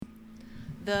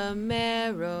The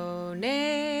Marinade.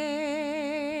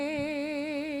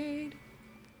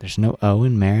 There's no O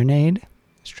in Marinade.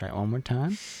 Let's try it one more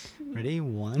time. Ready?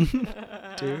 1,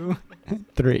 2,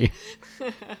 3.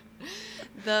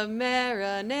 The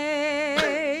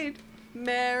Marinade.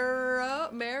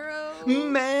 Marinade.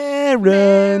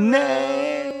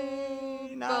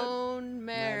 Bone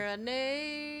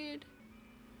marinade.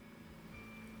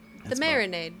 That's The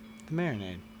Marinade. The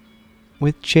Marinade.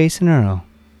 With Jason Earle.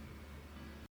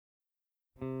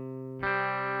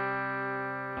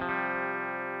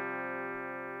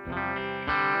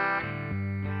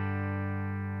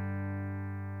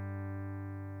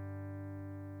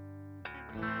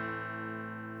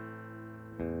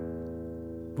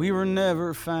 We were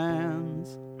never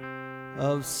fans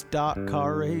of stock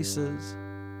car races.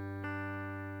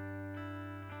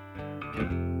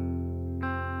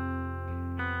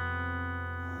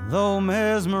 Though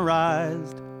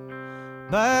mesmerized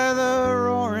by the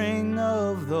roaring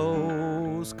of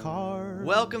those cars.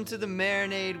 Welcome to The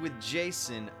Marinade with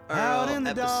Jason Out Earle, in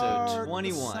the episode dark,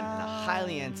 21, and a the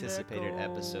highly sound anticipated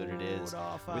episode it is,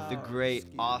 off with the our great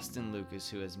skis. Austin Lucas,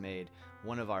 who has made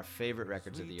one of our favorite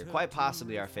records of the year, quite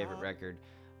possibly our favorite record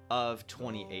of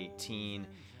 2018.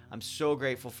 I'm so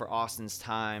grateful for Austin's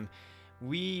time.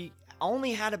 We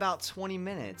only had about 20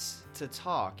 minutes to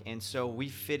talk, and so we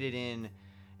fit it in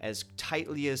as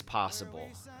tightly as possible.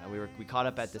 We caught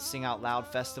up at the Sing Out Loud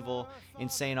Festival in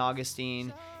St.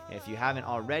 Augustine. If you haven't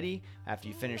already, after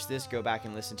you finish this, go back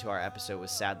and listen to our episode with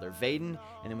Sadler Vaden.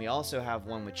 And then we also have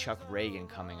one with Chuck Reagan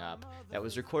coming up that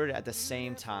was recorded at the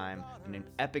same time in an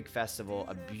epic festival,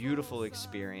 a beautiful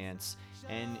experience.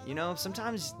 And, you know,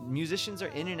 sometimes musicians are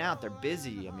in and out. They're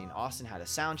busy. I mean, Austin had a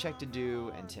sound check to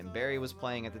do, and Tim Barry was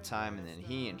playing at the time, and then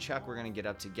he and Chuck were going to get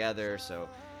up together. So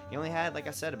he only had, like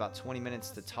I said, about 20 minutes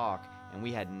to talk, and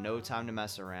we had no time to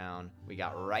mess around. We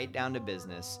got right down to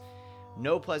business.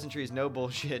 No pleasantries, no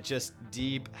bullshit, just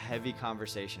deep, heavy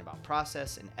conversation about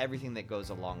process and everything that goes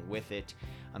along with it.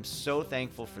 I'm so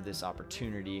thankful for this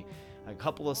opportunity. A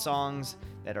couple of songs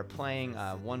that are playing,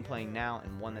 one playing now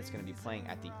and one that's going to be playing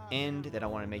at the end that I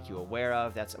want to make you aware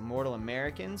of. That's Immortal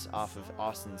Americans off of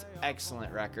Austin's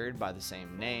excellent record by the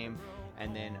same name.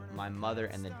 And then My Mother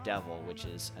and the Devil, which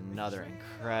is another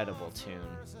incredible tune.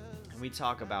 And we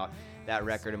talk about that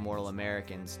record, Immortal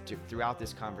Americans, throughout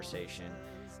this conversation.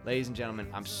 Ladies and gentlemen,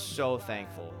 I'm so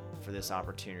thankful for this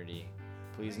opportunity.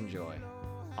 Please enjoy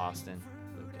Austin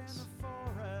Lucas.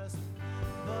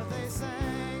 But they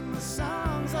sang the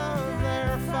songs of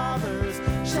their fathers.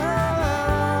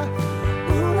 Sha-la-la,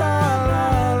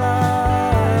 ooh-la-la-la,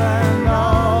 and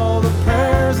all the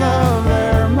prayers of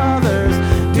their mothers.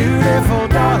 Dutiful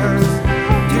daughters,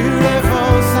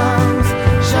 dutiful sons.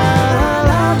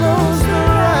 Sha-la-la goes the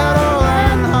rattle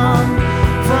and hum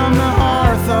from the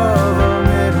hearth of a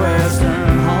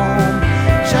Midwestern home.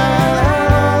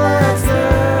 Sha-la-la, that's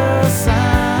the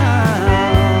sound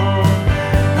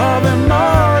of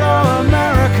immortal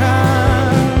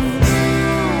Americans.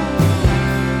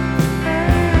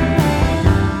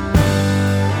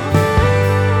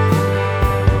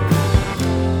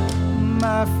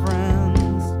 My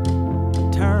friends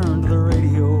turned the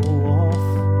radio off.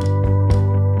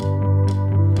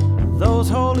 Those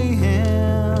holy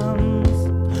hymns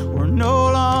were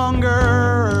no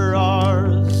longer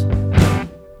ours.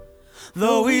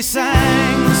 Though we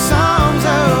sang the songs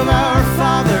of our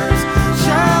fathers,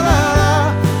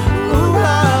 sha-la-la,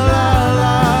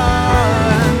 ooh-la-la-la,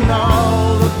 and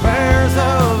all the prayers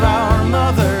of our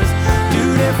mothers,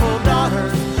 dutiful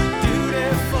daughters,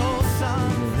 dutiful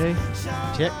sons. Hey,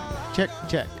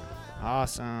 check.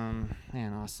 Awesome.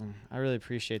 Man, awesome. I really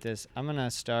appreciate this. I'm going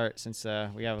to start, since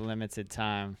we have a limited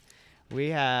time. We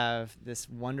have this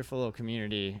wonderful little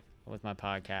community with my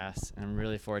podcast, and I'm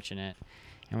really fortunate.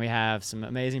 And we have some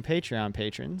amazing Patreon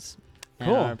patrons.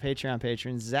 Cool. And our Patreon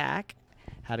patron, Zach,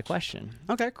 had a question.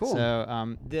 Okay, cool.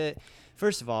 So,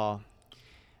 first of all,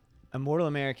 Immortal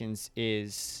Americans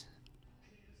is,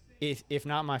 if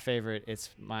not my favorite, it's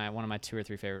one of my 2 or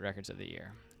 3 favorite records of the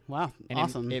year. Wow, And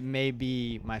awesome. It may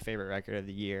be my favorite record of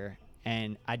the year.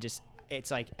 And it's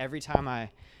like every time I,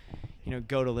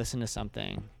 go to listen to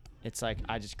something, it's like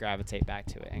I just gravitate back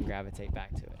to it and gravitate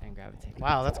back to it and gravitate back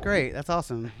Wow, to that's it. great. That's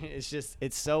awesome.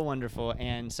 It's so wonderful.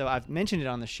 And so I've mentioned it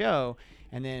on the show,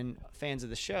 and then fans of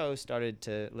the show started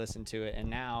to listen to it, and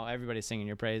now everybody's singing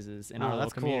your praises in our little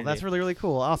That's cool. community. That's really, really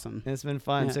cool. Awesome. And it's been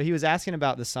fun. Yeah. So he was asking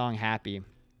about the song Happy,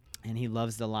 and he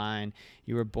loves the line,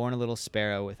 "You were born a little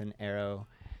sparrow with an arrow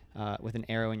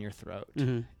in your throat."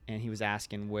 Mhm. And he was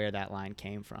asking where that line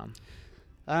came from.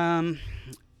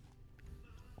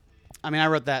 I mean, I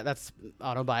wrote that. That's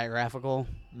autobiographical,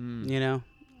 Mm. you know.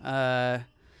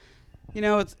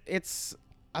 It's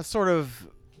I've sort of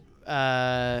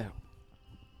my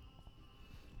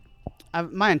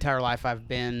entire life I've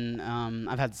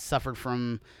had suffered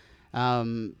from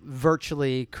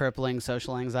virtually crippling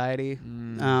social anxiety,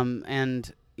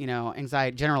 and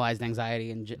anxiety, generalized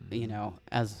anxiety, and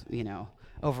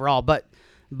overall, but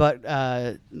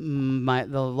the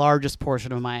largest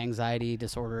portion of my anxiety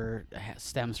disorder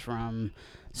stems from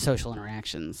social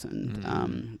interactions, and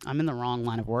I'm in the wrong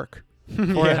line of work.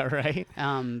 Yeah, right.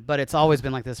 But it's always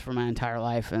been like this for my entire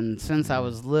life, and since I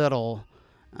was little,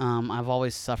 I've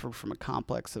always suffered from a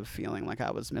complex of feeling like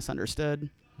I was misunderstood,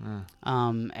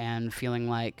 and feeling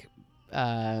like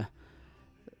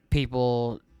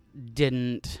people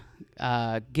didn't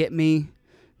get me,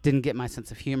 didn't get my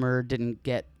sense of humor, didn't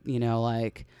get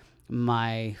like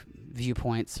my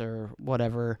viewpoints or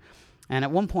whatever. And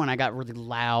at one point, I got really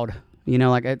loud.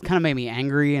 Like it kind of made me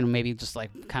angry and maybe just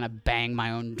like kind of bang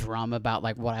my own drum about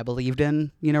like what I believed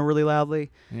in, really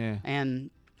loudly. Yeah. And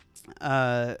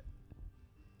at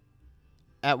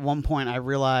one point I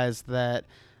realized that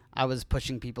I was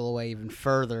pushing people away even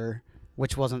further,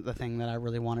 which wasn't the thing that I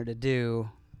really wanted to do,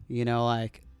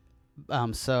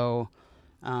 so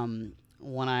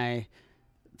when I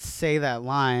say that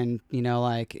line,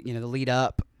 the lead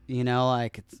up,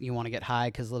 you want to get high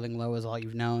because living low is all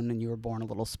you've known, and you were born a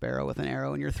little sparrow with an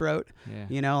arrow in your throat.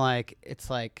 Yeah. It's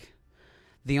like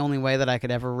the only way that I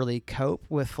could ever really cope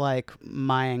with like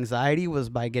my anxiety was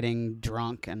by getting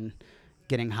drunk and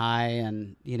getting high,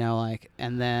 and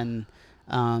and then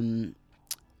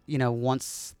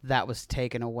once that was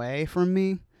taken away from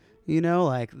me,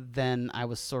 then I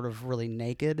was sort of really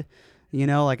naked,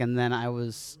 and then I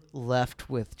was left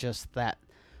with just that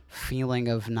feeling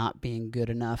of not being good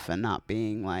enough and not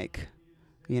being like,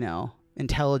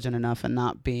 intelligent enough and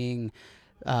not being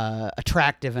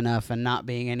attractive enough and not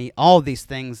being all of these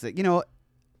things that,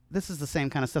 this is the same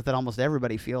kind of stuff that almost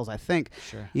everybody feels, I think,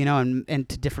 Sure. And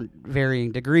to different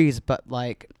varying degrees, but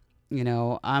like,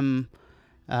 I'm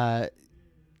an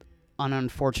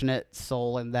unfortunate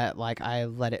soul in that like I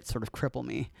let it sort of cripple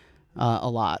me a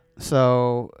lot.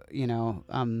 So,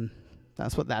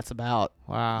 that's what that's about.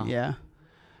 Wow. Yeah.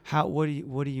 What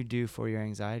do you do for your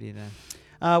anxiety then?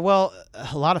 Well,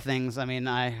 a lot of things. I mean,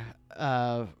 I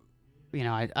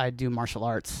do martial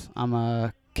arts. I'm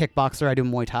a kickboxer. I do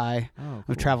Muay Thai. Oh, cool.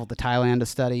 I've traveled to Thailand to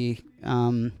study.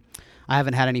 I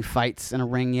haven't had any fights in a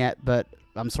ring yet, but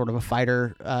I'm sort of a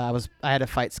fighter. I had a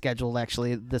fight scheduled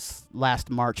actually this last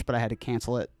March, but I had to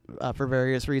cancel it for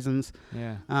various reasons.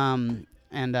 Yeah.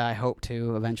 And I hope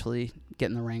to eventually get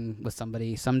in the ring with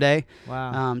somebody someday.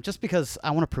 Wow. Just because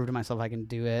I want to prove to myself I can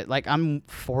do it. Like I'm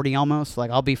 40 almost.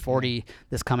 Like I'll be 40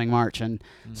 this coming March, and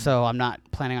so I'm not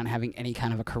planning on having any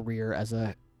kind of a career as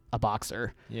a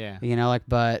boxer. Yeah.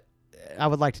 But I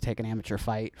would like to take an amateur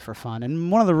fight for fun.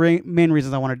 And one of the main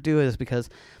reasons I want to do it is because,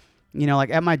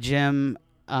 at my gym,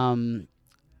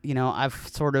 I've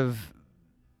sort of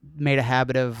made a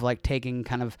habit of like taking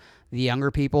kind of the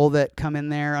younger people that come in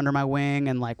there under my wing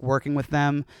and like working with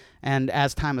them. And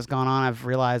as time has gone on, I've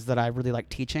realized that I really like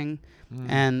teaching.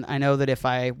 And I know that if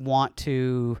I want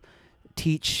to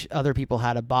teach other people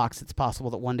how to box, it's possible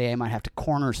that one day I might have to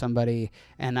corner somebody.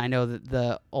 And I know that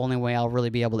the only way I'll really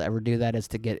be able to ever do that is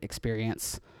to get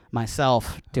experience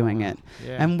myself doing it.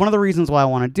 Yeah. And one of the reasons why I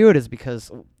want to do it is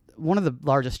because one of the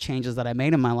largest changes that I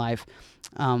made in my life,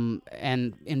 and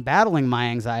in battling my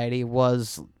anxiety,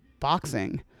 was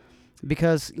boxing.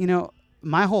 Because,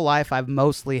 my whole life I've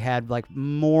mostly had like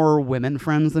more women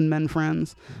friends than men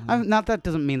friends. Not that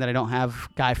doesn't mean that I don't have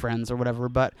guy friends or whatever,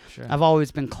 but Sure. I've always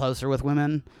been closer with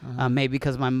women. Maybe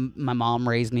because my mom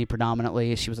raised me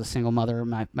predominantly. She was a single mother.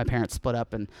 My parents split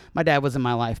up, and my dad was in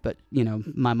my life, but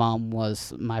my mom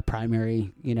was my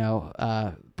primary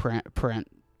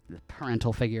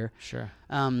parental figure. Sure.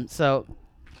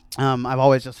 I've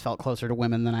always just felt closer to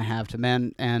women than I have to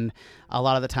men, and a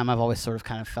lot of the time I've always sort of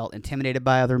kind of felt intimidated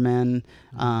by other men,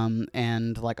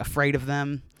 and like afraid of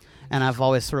them, and I've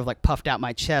always sort of like puffed out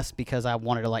my chest because I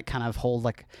wanted to like kind of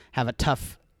have a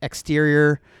tough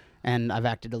exterior, and I've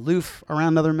acted aloof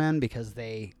around other men because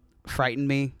they frighten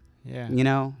me. Yeah.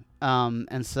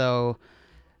 And so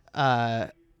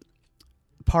part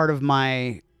of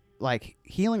my like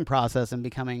healing process and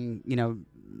becoming,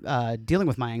 dealing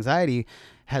with my anxiety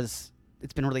it's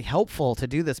been really helpful to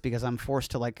do this because I'm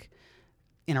forced to like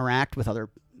interact with other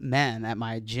men at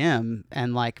my gym,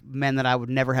 and like men that I would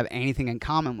never have anything in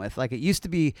common with. Like it used to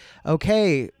be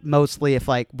okay mostly if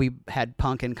like we had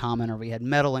punk in common or we had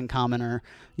metal in common, or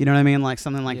you know what I mean, like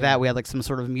something like that. We had like some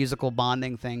sort of musical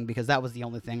bonding thing, because that was the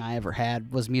only thing I ever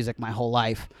had was music my whole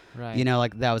life. Right. You know,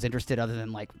 like that I was interested, other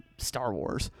than like Star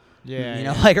Wars. Yeah. You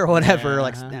know, like, or whatever, Yeah,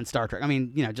 like, and Star Trek. I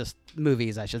mean, you know, just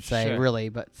movies, I should say, Sure. really,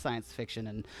 but science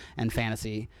fiction and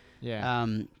fantasy. Yeah.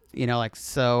 You know, like,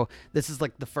 so this is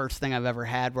like the first thing I've ever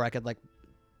had where I could like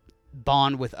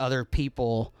bond with other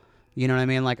people, you know what I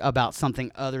mean? Like about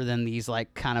something other than these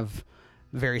like kind of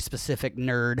very specific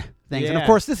nerd things. And of Yeah.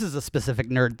 course this is a specific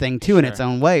nerd thing too in its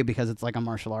own way, because it's like a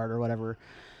martial art or whatever.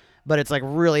 But it's like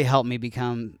really helped me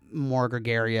become more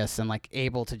gregarious and like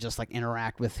able to just like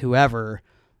interact with whoever,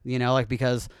 you know, like,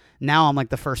 because now I'm like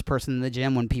the first person in the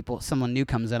gym when someone new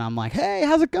comes in, I'm like, hey,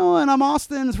 how's it going? I'm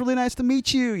Austin. It's really nice to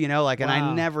meet you. You know, like, and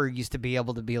I never used to be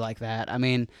able to be like that. I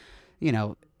mean, you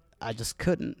know, I just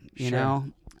couldn't, you know?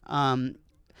 And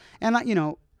I, you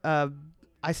know,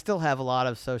 I still have a lot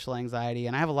of social anxiety,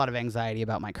 and I have a lot of anxiety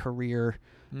about my career,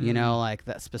 you know, like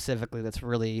that specifically, that's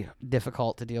really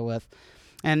difficult to deal with.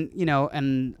 And, you know,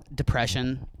 and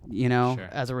depression, you know,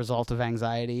 as a result of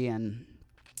anxiety, and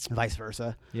vice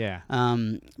versa. Yeah.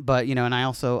 But, you know, and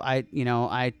I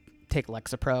take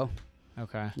Lexapro.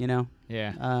 Okay. You know?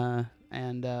 Yeah.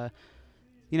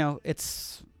 You know,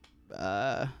 it's,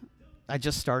 I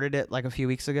just started it like a few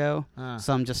weeks ago.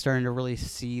 So I'm just starting to really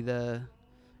see the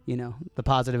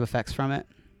positive effects from it.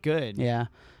 Good. Yeah.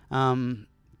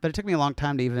 But it took me a long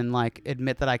time to even like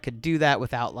admit that I could do that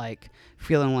without like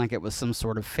feeling like it was some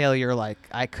sort of failure. Like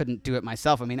I couldn't do it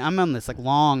myself. I mean, I'm on this like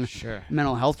long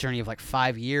mental health journey of like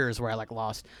 5 years where I like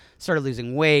started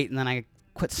losing weight, and then I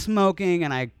quit smoking,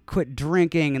 and I quit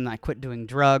drinking, and I quit doing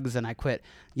drugs, and I quit,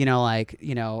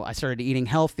 I started eating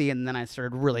healthy, and then I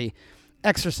started really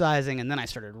exercising, and then I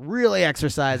started really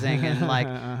exercising, and like,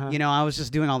 I was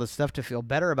just doing all this stuff to feel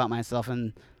better about myself,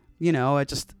 and it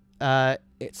just,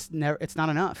 it's not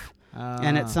enough.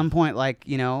 And at some point, like,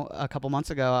 a couple months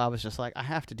ago, I was just like, I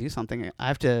have to do something. I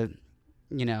have to,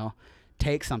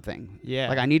 take something. Yeah.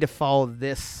 Like I need to follow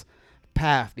this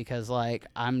path, because like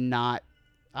I'm not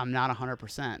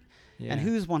 100%. Yeah. And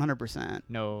who's 100%?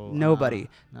 No. Nobody.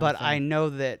 But I know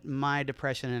that my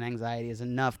depression and anxiety is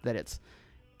enough that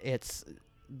it's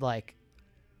like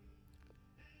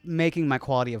making my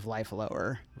quality of life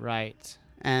lower. Right.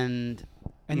 And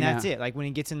that's it. Like when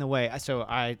it gets in the way. So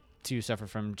I too suffer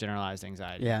from generalized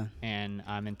anxiety. Yeah. And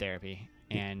I'm in therapy,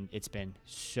 and it's been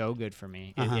so good for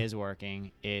me. Uh-huh. It is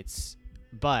working.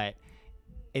 But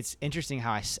it's interesting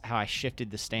how I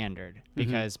shifted the standard,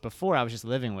 because before I was just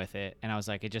living with it, and I was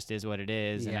like, it just is what it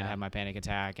is. And I'd have my panic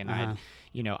attack, and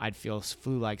I'd feel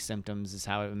flu-like symptoms is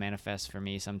how it would manifest for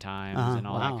me sometimes, and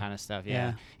all that kind of stuff.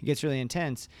 Yeah. It gets really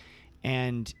intense.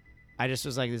 And I just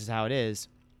was like, this is how it is.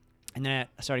 And then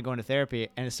I started going to therapy,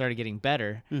 and it started getting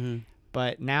better. Mm-hmm.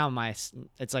 But now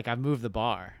it's like I've moved the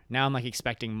bar. Now I'm like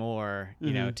expecting more,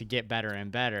 to get better and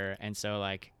better. And so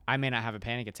like I may not have a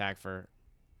panic attack for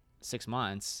 6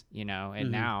 months,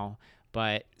 and now,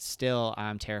 but still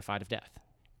I'm terrified of death,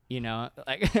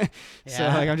 like, so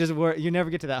like I'm just worried. You never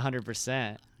get to that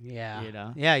 100%.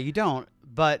 Yeah. Yeah, you don't.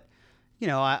 But,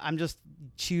 I'm just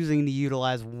choosing to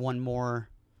utilize one more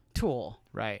tool.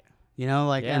 Right.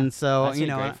 And so, that's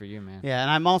great for you, man. Yeah.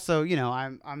 And I'm also,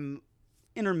 I'm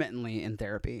intermittently in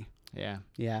therapy. Yeah.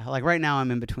 Yeah. Like right now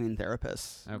I'm in between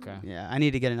therapists. Okay. Yeah. I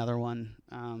need to get another one.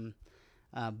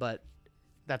 But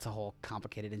that's a whole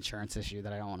complicated insurance issue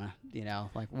that I don't want to,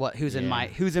 like who's in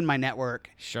my network.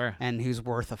 Sure. And who's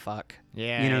worth a fuck.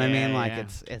 Yeah. You know what I mean? Like yeah.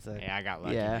 it's a. Yeah, I got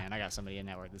lucky, man. I got somebody in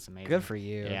network that's amazing. Good for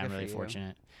you. Yeah, I'm really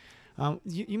fortunate.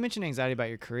 You mentioned anxiety about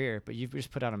your career, but you've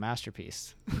just put out a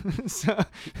masterpiece. So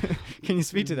can you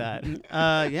speak to that?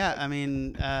 Yeah. I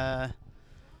mean, I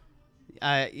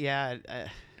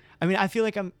mean, I feel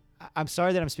like I'm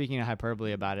sorry that I'm speaking in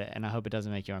hyperbole about it, and I hope it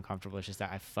doesn't make you uncomfortable. It's just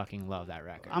that I fucking love that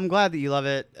record. I'm glad that you love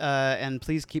it, and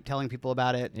please keep telling people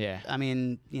about it. Yeah. I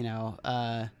mean,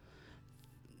 I'm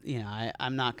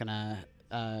not gonna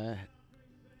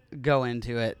go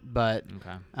into it, but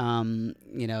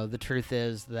the truth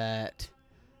is that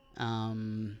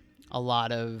a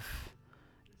lot of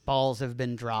balls have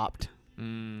been dropped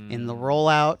in the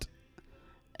rollout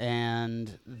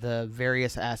and the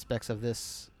various aspects of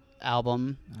this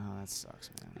album. Oh, that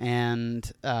sucks, man.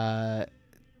 And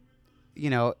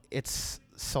it's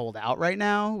sold out right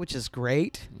now, which is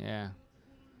great. Yeah.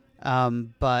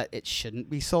 But it shouldn't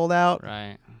be sold out.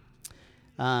 Right.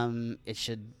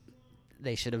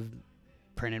 They should have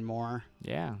printed more.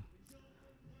 Yeah.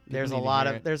 There's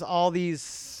all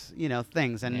these,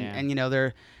 things, and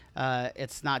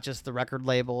it's not just the record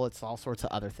label, it's all sorts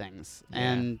of other things. Yeah.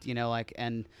 And,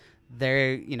 and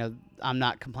there, I'm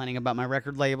not complaining about my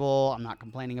record label. I'm not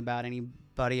complaining about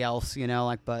anybody else,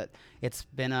 but it's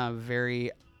been a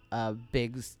very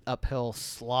big uphill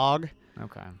slog,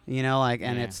 Okay.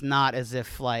 and it's not as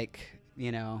if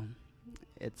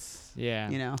it's,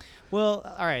 Well,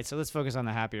 all right, so let's focus on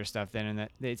the happier stuff then. And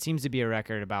that it seems to be a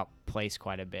record about place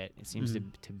quite a bit. It seems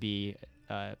to be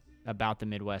about the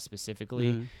Midwest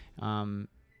specifically.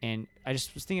 And I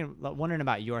just was wondering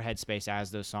about your headspace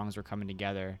as those songs were coming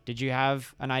together. Did you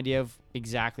have an idea of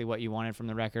exactly what you wanted from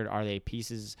the record? Are they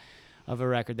pieces of a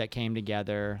record that came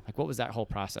together? Like, what was that whole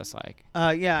process like?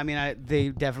 Yeah, I mean, they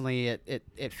definitely,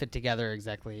 it fit together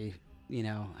exactly,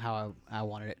 how I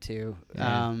wanted it to.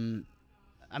 Yeah.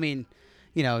 I mean,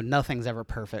 nothing's ever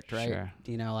perfect, right?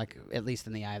 Sure. At least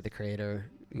in the eye of the creator,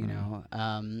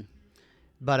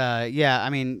 But yeah, I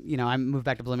mean, I moved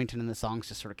back to Bloomington and the songs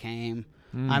just sort of came.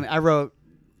 I wrote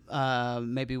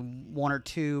maybe one or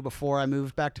two before I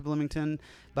moved back to Bloomington,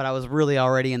 but I was really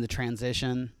already in the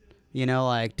transition,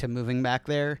 to moving back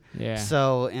there. Yeah.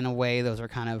 So in a way, those are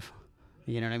kind of,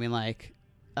 you know what I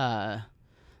mean?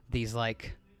 These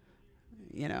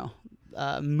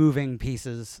moving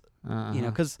pieces,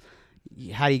 because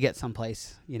how do you get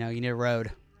someplace? You need a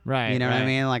road. Right. You know what I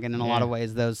mean? And in a lot of Yeah.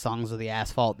 ways, those songs are the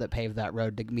asphalt that paved that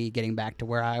road to me getting back to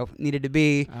where I needed to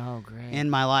be Oh, great.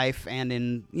 in my life and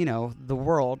in, the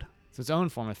world. So its own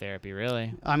form of therapy,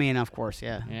 really. I mean, of course,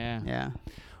 yeah. Yeah. Yeah.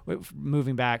 Wait,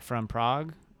 moving back from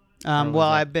Prague? Well, that-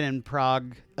 I've been in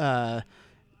Prague.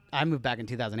 I moved back in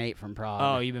 2008 from Prague.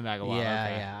 Oh, you've been back a while. Yeah,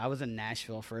 okay. yeah. I was in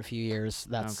Nashville for a few years.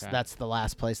 That's Okay. that's the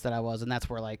last place that I was, and that's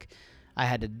where I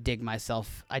had to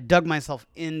I dug myself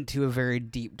into a very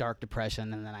deep, dark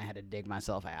depression, and then I had to dig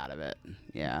myself out of it.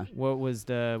 Yeah. What was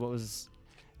not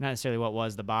necessarily what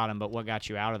was the bottom, but what got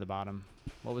you out of the bottom?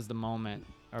 What was the moment,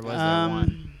 or was there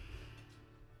one?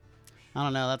 I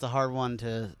don't know. That's a hard one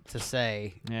to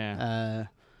say. Yeah.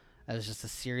 It was just a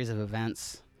series of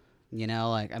events.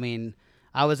 I mean,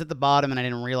 I was at the bottom and I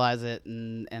didn't realize it,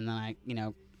 and then I,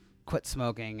 quit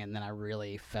smoking, and then I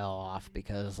really fell off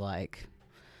because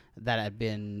that had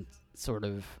been sort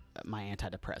of my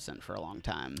antidepressant for a long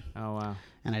time, Oh, wow.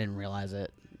 and I didn't realize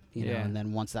it. Yeah. And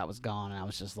then once that was gone, and I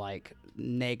was just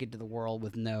naked to the world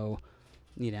with no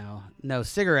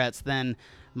cigarettes, then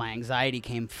my anxiety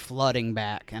came flooding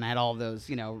back, and I had all those,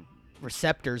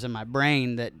 receptors in my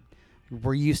brain that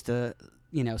were used to,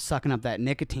 sucking up that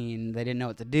nicotine. They didn't know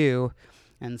what to do.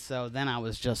 And so then I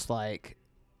was just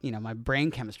my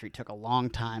brain chemistry took a long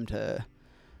time to,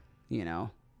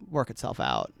 work itself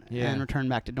out and return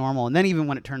back to normal. And then even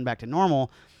when it turned back to normal,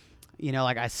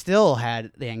 I still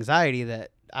had the anxiety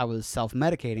that I was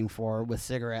self-medicating for with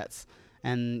cigarettes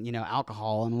and,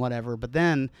 alcohol and whatever. But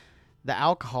then the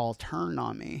alcohol turned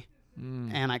on me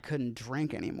and I couldn't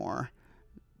drink anymore,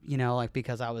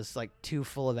 because I was too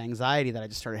full of anxiety that I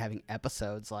just started having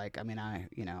episodes. I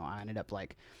ended up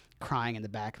crying in the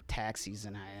back of taxis,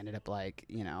 and I ended up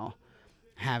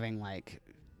having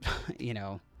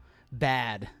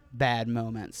bad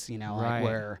moments, Right.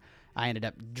 where I ended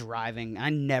up driving. I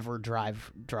never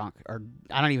drive drunk, or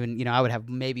I don't even, I would have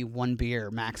maybe one beer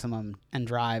maximum and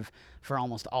drive for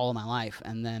almost all of my life.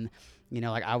 And then,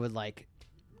 I would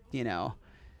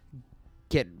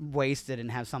get wasted and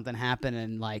have something happen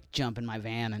and jump in my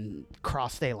van and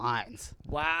cross state lines,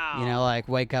 Wow.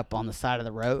 wake up on the side of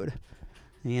the road,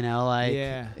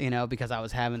 Yeah. because I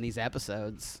was having these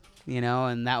episodes,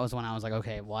 and that was when I was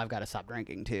okay, well, I've got to stop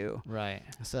drinking too. Right.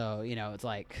 So, it's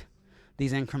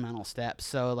these incremental steps.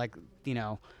 So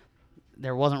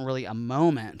there wasn't really a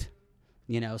moment,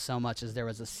 so much as there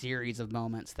was a series of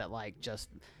moments that just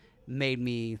made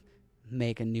me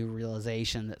make a new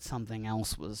realization that something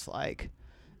else was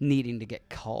needing to get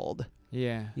culled,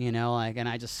 Yeah. and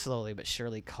I just slowly but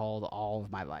surely culled all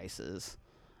of my vices,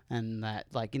 and that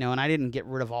and I didn't get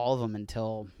rid of all of them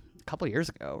until a couple years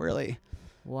ago, really.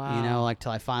 Wow.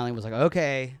 Till I finally was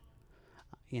okay,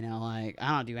 I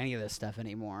don't do any of this stuff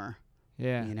anymore.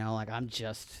 Yeah. I'm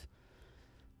just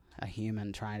a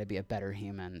human trying to be a better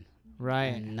human. Right.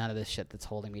 And none of this shit that's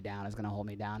holding me down is going to hold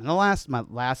me down. And my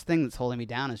last thing that's holding me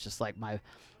down is just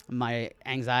my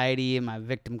anxiety and my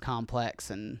victim complex,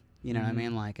 and what I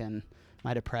mean, and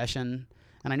my depression.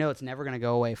 And I know it's never going to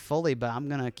go away fully, but I'm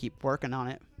going to keep working on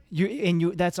it.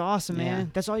 That's awesome, man. Yeah.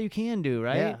 That's all you can do,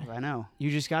 right? Yeah, I know.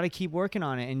 You just got to keep working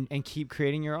on it and keep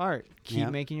creating your art. Keep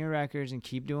Yep. making your records and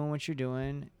keep doing what you're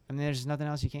doing. I mean, there's nothing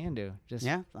else you can do. Just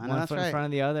Yeah, I know, one that's foot in right. front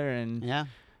of the other. And Yeah.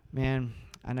 man,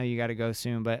 I know you got to go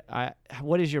soon, but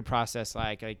what is your process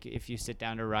like? If you sit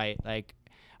down to write,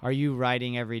 are you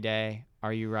writing every day?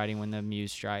 are you writing when the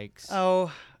muse strikes?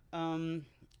 Oh,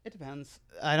 it depends.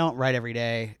 I don't write every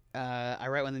day. I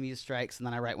write when the muse strikes, and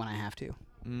then I write when I have to.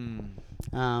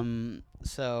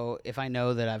 So if I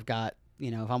know that I've got,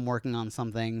 if I'm working on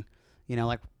something,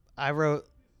 like I wrote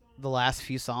the last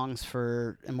few songs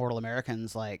for Immortal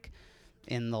Americans, like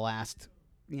in the last,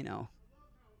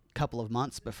 couple of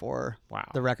months before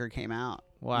the record came out.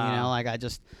 Wow. Like I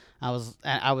was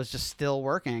just still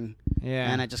working. Yeah.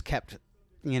 And it just kept,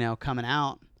 coming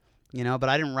out, but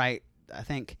I didn't write, I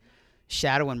think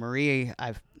Shadow and Marie,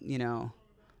 I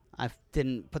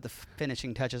didn't put the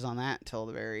finishing touches on that till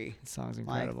the very, that song's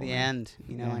incredible, like the man.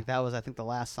 end, like that was, I think, the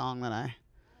last song that I,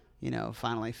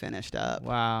 finally finished up.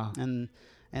 Wow.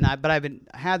 But I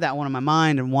had that one in my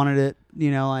mind and wanted it,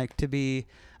 like to be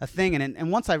a thing.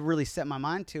 And once I really set my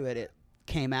mind to it, it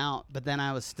came out, but then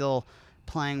I was still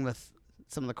playing with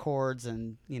some of the chords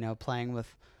and, playing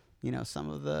with, some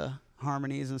of the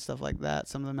harmonies and stuff like that,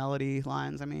 some of the melody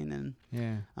lines, and then,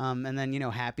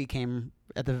 Happy came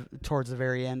towards the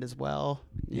very end as well.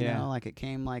 You know, like it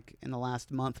came like in the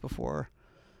last month before.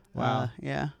 Wow.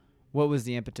 Yeah. What was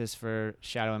the impetus for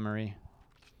Shadow and Marie?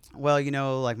 Well,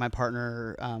 like my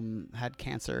partner had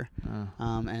cancer,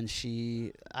 and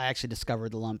I actually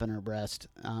discovered the lump in her breast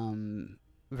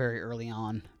very early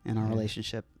on in our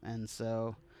relationship, and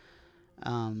so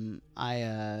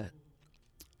I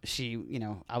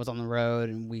was on the road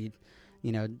and we,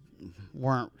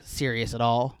 weren't serious at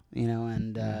all,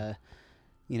 and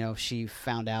she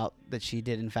found out that she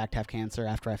did in fact have cancer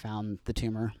after I found the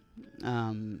tumor,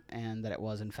 and that it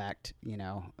was in fact,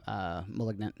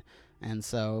 malignant. And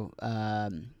so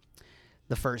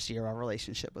the first year of our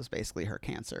relationship was basically her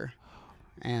cancer.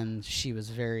 And she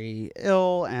was very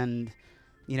ill. And,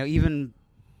 even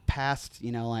past,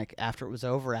 like after it was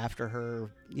over, after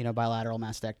her, bilateral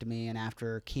mastectomy and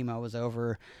after chemo was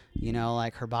over,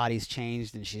 like her body's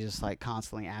changed. And she's just like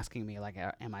constantly asking me, like,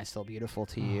 am I still beautiful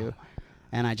to you?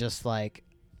 And I just like,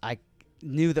 I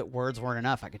knew that words weren't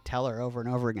enough. I could tell her over and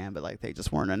over again, but like they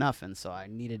just weren't enough. And so I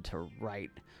needed to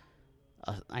write.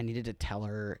 I needed to tell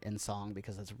her in song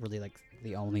because that's really like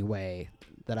the only way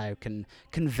that I can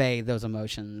convey those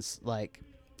emotions. Like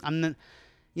it's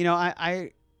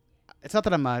not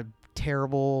that I'm a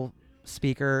terrible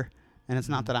speaker, and it's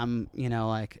not that I'm,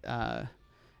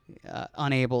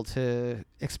 unable to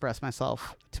express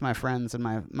myself to my friends and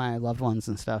my loved ones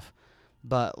and stuff.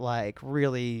 But like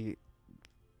really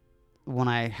when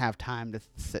I have time to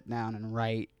sit down and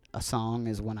write a song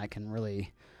is when I can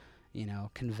really,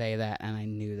 convey that. And I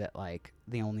knew that like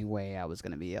the only way I was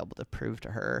going to be able to prove to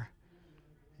her,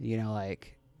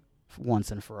 like once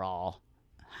and for all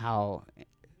how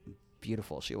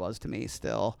beautiful she was to me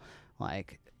still,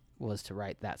 like was to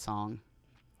write that song.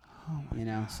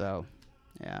 God. So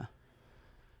yeah.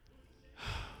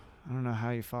 I don't know how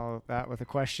you follow that with a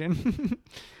question.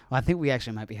 Well, I think we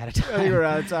actually might be out of time. I think we're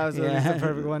out of time, so it's the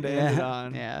perfect one to end it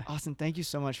on. Yeah. Austin, thank you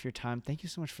so much for your time. Thank you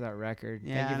so much for that record.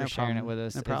 Yeah, thank you for sharing it with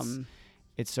us. No problem.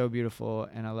 It's so beautiful,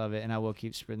 and I love it, and I will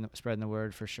keep spreading the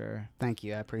word for sure. Thank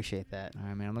you. I appreciate that. All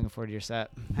right, man. I'm looking forward to your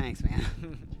set. Thanks, man.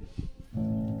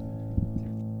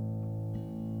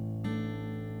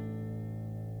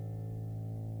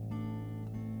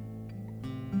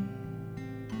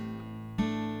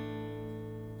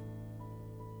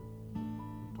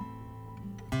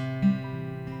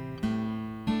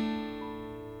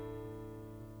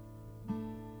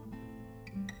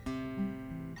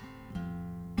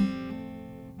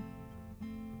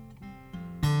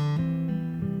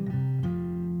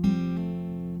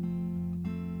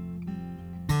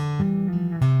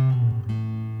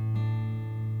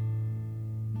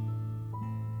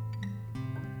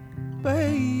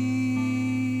 Baby,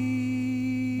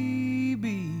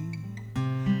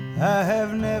 I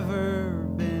have never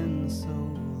been so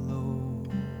low,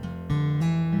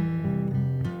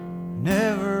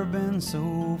 never been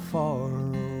so far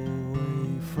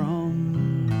away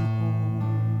from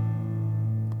home.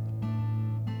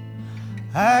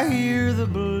 I hear the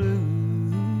blues,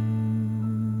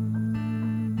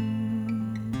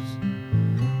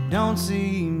 don't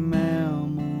see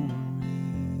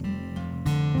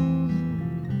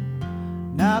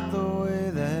not the way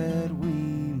that we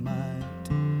might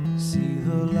see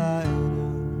the light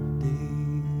of day.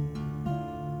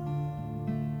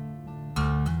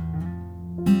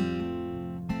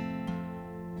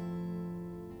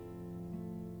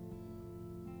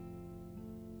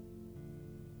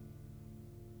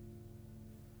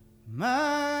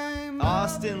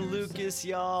 Austin Lucas,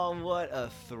 y'all, what a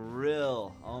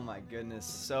thrill. Oh my goodness,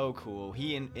 so cool.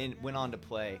 He went on to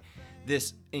play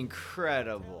this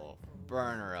incredible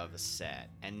burner of a set,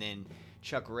 and then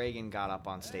Chuck Reagan got up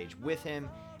on stage with him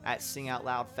at Sing Out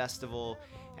Loud Festival,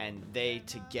 and they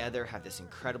together have this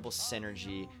incredible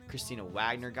synergy. Christina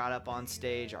Wagner got up on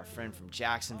stage, our friend from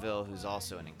Jacksonville, who's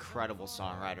also an incredible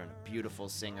songwriter and a beautiful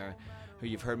singer, who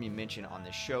you've heard me mention on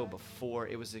the show before.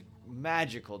 It was a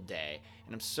magical day,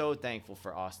 and I'm so thankful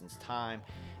for Austin's time,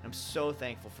 and I'm so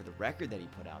thankful for the record that he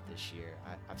put out this year.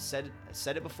 I've said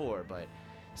it before, but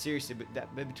seriously,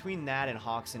 but between that and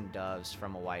Hawks and Doves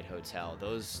from a White Hotel,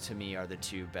 those to me are the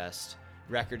two best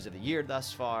records of the year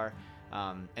thus far.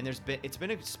 And it's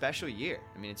been a special year.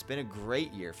 I mean, it's been a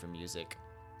great year for music,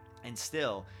 and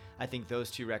still, I think those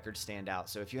two records stand out.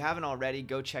 So if you haven't already,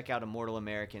 go check out Immortal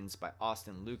Americans by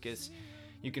Austin Lucas.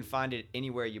 You can find it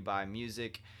anywhere you buy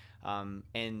music.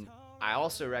 And I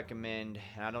also recommend,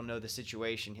 and I don't know the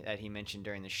situation that he mentioned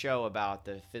during the show about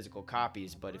the physical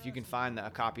copies, but if you can find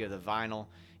a copy of the vinyl,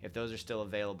 if those are still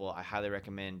available, I highly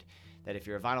recommend that if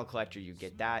you're a vinyl collector, you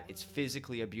get that. It's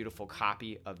physically a beautiful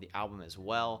copy of the album as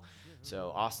well.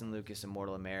 So Austin Lucas,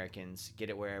 Immortal Americans, get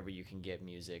it wherever you can get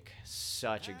music.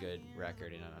 Such a good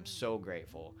record, and I'm so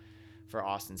grateful for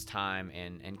Austin's time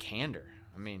and candor.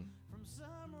 I mean,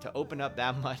 to open up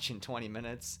that much in 20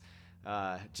 minutes,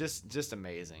 just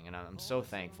amazing. And I'm so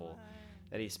thankful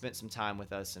that he spent some time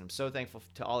with us, and I'm so thankful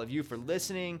to all of you for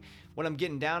listening. What I'm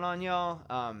getting down on, y'all,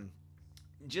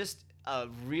 just a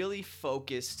really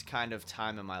focused kind of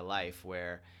time in my life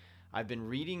where I've been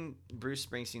reading Bruce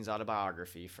Springsteen's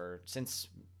autobiography since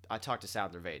I talked to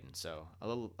Sadler Vaden, so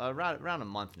around a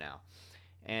month now.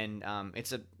 And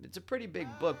it's a pretty big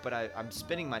book, but I'm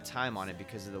spending my time on it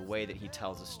because of the way that he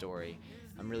tells a story.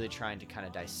 I'm really trying to kind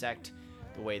of dissect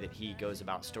the way that he goes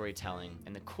about storytelling.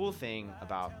 And the cool thing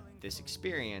about this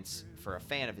experience for a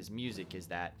fan of his music is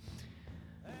that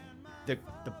the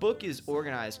book is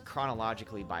organized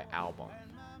chronologically by album.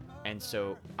 And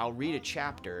so I'll read a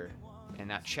chapter, and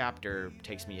that chapter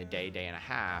takes me a day and a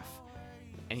half,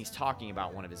 and he's talking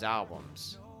about one of his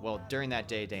albums. Well, during that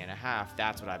day and a half,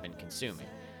 that's what I've been consuming.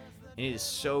 And it is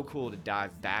so cool to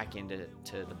dive back into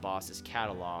the boss's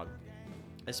catalog,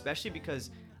 especially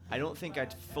because I don't think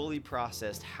I'd fully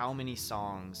processed how many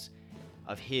songs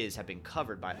of his have been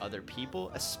covered by other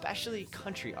people, especially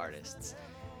country artists.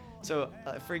 So,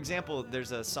 for example,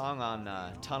 there's a song on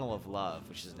Tunnel of Love,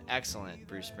 which is an excellent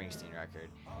Bruce Springsteen record,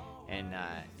 and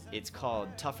it's called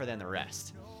Tougher Than the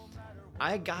Rest.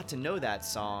 I got to know that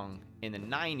song in the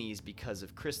 90s because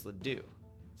of Chris Ledoux.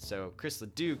 So Chris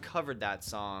Ledoux covered that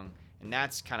song, and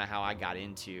that's kind of how I got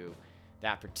into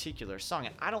that particular song.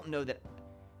 And I don't know that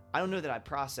I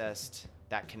processed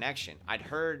that connection. I'd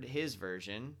heard his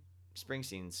version,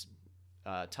 Springsteen's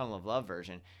Tunnel of Love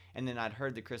version, and then I'd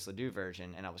heard the Chris Ledoux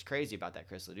version, and I was crazy about that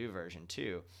Chris Ledoux version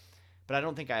too. But I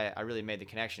don't think I really made the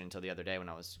connection until the other day when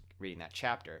I was reading that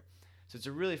chapter. So it's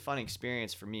a really fun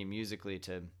experience for me musically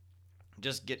to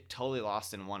just get totally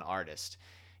lost in one artist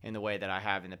in the way that I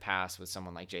have in the past with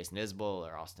someone like Jason Isbell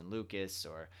or Austin Lucas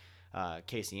or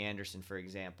Casey Anderson, for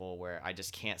example, where I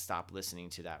just can't stop listening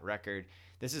to that record.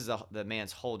 This is the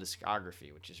man's whole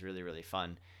discography, which is really, really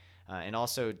fun. And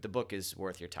also, the book is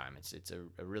worth your time. It's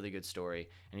a really good story,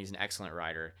 and he's an excellent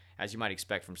writer, as you might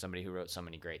expect from somebody who wrote so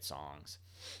many great songs.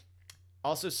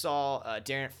 Also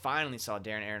finally saw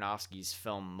Darren Aronofsky's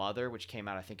film Mother, which came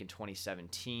out, I think, in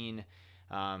 2017.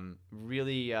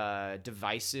 Really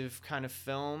divisive kind of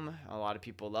film. A lot of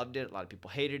people loved it. A lot of people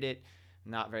hated it.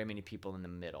 Not very many people in the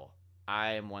middle.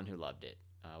 I am one who loved it.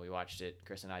 We watched it,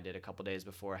 Chris and I did, a couple days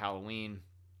before Halloween,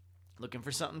 looking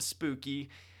for something spooky.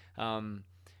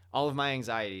 All of my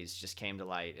anxieties just came to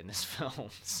light in this film.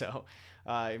 So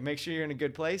make sure you're in a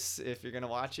good place if you're going to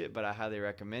watch it, but I highly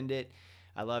recommend it.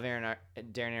 I love Darren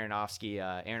Aronofsky.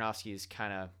 Aronofsky is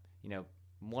kind of,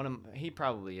 he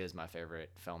probably is my favorite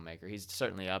filmmaker. He's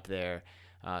certainly up there,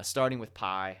 starting with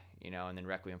Pi, and then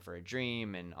Requiem for a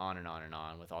Dream, and on and on and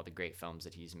on with all the great films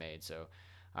that he's made. So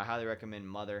I highly recommend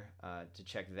Mother to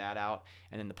check that out.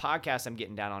 And then the podcast I'm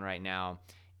getting down on right now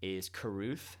is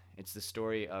Caruth. It's the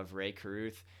story of Ray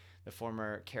Caruth, the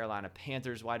former Carolina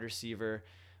Panthers wide receiver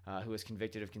who was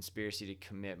convicted of conspiracy to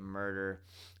commit murder,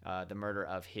 the murder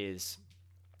of his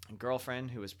girlfriend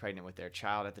who was pregnant with their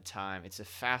child at the time. It's a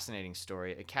fascinating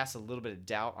story. It casts a little bit of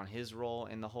doubt on his role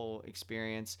in the whole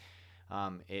experience.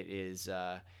 It's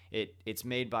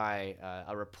made by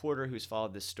a reporter who's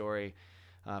followed this story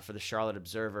for the Charlotte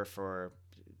Observer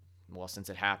since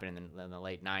it happened in the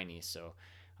late 90s. So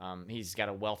he's got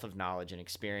a wealth of knowledge and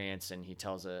experience, and he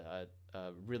tells a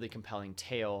really compelling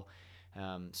tale.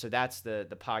 So that's the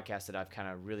podcast that I've kind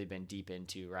of really been deep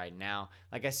into right now.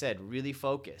 Like I said, really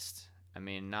focused. I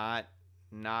mean, I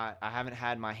haven't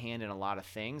had my hand in a lot of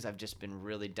things. I've just been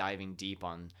really diving deep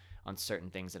on on certain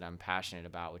things that I'm passionate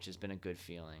about, which has been a good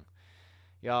feeling.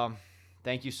 Y'all,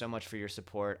 thank you so much for your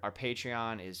support. Our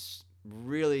Patreon is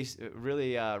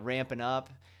really ramping up.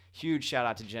 Huge shout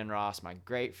out to Jen Ross, my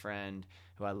great friend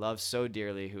who I love so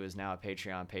dearly, who is now a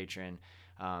Patreon patron.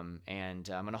 And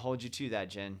I'm going to hold you to that,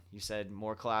 Jen. You said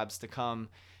more collabs to come.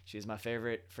 She's my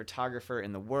favorite photographer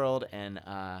in the world, and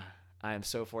I am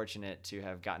so fortunate to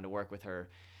have gotten to work with her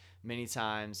many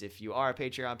times. If you are a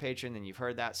Patreon patron, then you've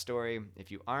heard that story.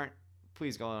 If you aren't,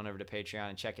 please go on over to Patreon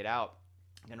and check it out.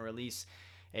 I'm going to release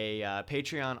a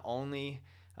Patreon only,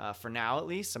 for now at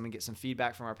least. I'm going to get some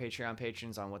feedback from our Patreon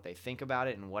patrons on what they think about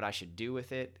it and what I should do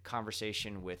with it.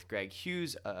 Conversation with Greg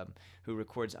Hughes, who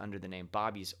records under the name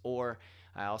Bobby's Oar.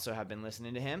 I also have been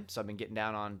listening to him, so I've been getting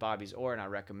down on Bobby's Oar, and I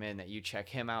recommend that you check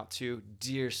him out too.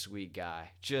 Dear sweet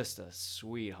guy, just a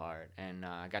sweetheart. And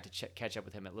I got to catch up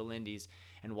with him at Little Indies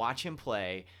and watch him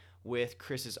play with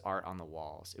Chris's art on the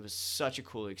walls. It was such a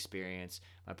cool experience.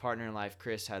 My partner in life,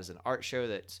 Chris, has an art show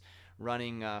that's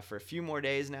running for a few more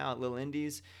days now at Little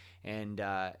Indies, and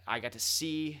I got to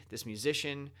see this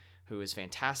musician who is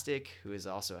fantastic, who is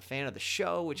also a fan of the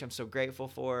show, which I'm so grateful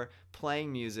for,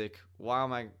 playing music while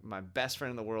my best friend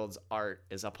in the world's art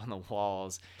is up on the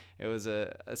walls. It was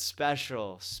a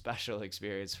special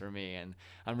experience for me, and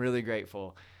I'm really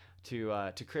grateful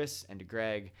to Chris and to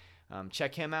Greg.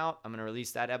 Check him out. I'm going to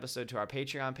release that episode to our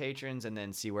Patreon patrons and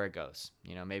then see where it goes.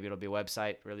 You know, maybe it'll be a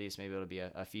website release, maybe it'll be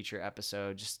a feature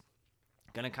episode. Just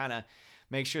going to kind of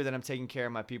make sure that I'm taking care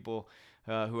of my people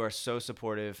who are so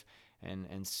supportive, and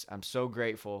I'm so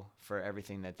grateful for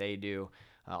everything that they do.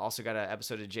 Also got an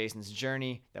episode of Jason's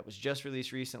Journey that was just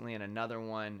released recently, and another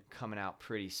one coming out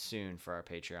pretty soon for our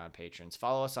Patreon patrons.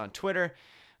 Follow us on Twitter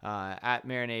at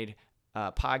Marinade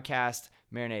Podcast,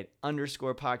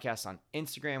 Marinade_podcast on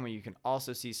Instagram, where you can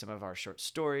also see some of our short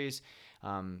stories.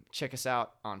 Check us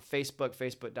out on Facebook,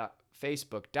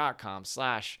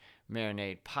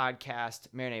 facebook.com/Marinade Podcast,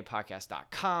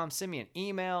 marinadepodcast.com. Send me an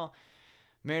email,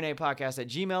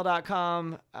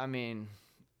 marinadepodcast@gmail.com. I mean,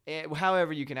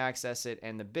 however you can access it.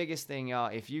 And the biggest thing,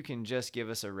 y'all, if you can just give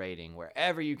us a rating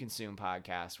wherever you consume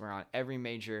podcasts. We're on every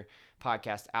major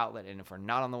podcast outlet, and if we're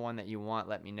not on the one that you want,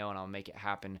 let me know and I'll make it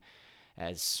happen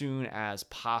as soon as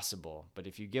possible. But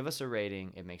if you give us a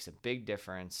rating, it makes a big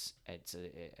difference. It's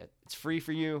free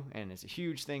for you, and it's a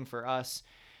huge thing for us.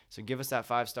 So give us that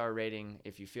 5-star rating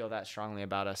if you feel that strongly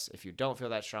about us. If you don't feel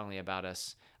that strongly about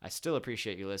us, I still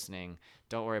appreciate you listening.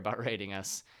 Don't worry about rating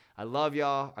us. I love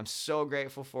y'all. I'm so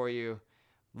grateful for you.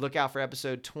 Look out for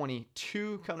episode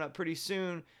 22 coming up pretty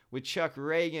soon with Chuck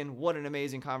Reagan. What an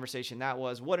amazing conversation that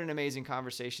was. What an amazing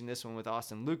conversation this one with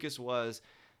Austin Lucas was.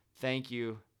 Thank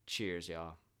you. Cheers,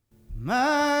 y'all.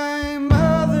 My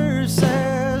mother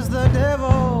says the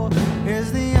devil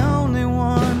is the only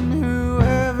one who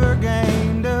ever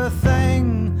gained a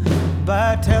thing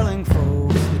by telling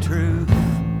folks the truth.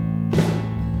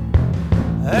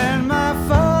 And my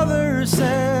father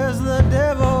says the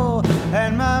devil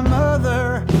and my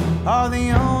mother are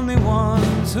the only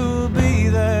ones who'll be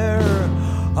there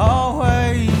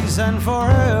always and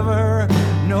forever,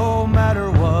 no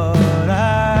matter what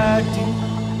I do.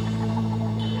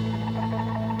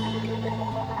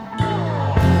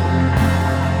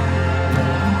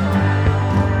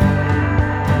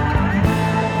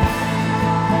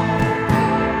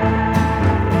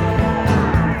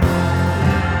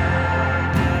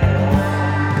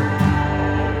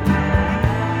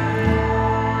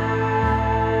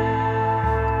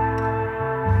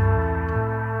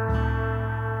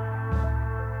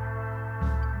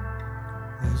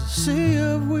 Sea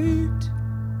of wheat,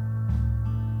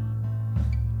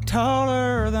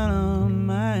 taller than a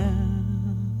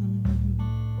man.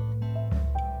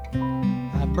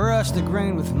 I brush the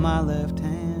grain with my left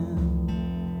hand,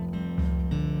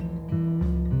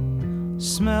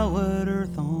 smell wet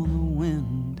earth on the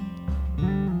wind,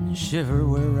 and shiver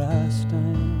where I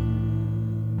stand.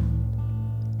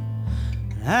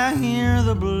 I hear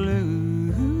the blues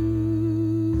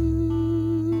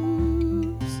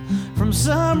from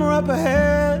somewhere up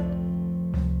ahead,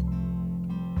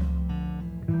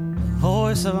 the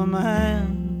voice of a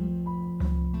man,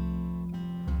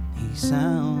 he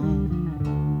sounds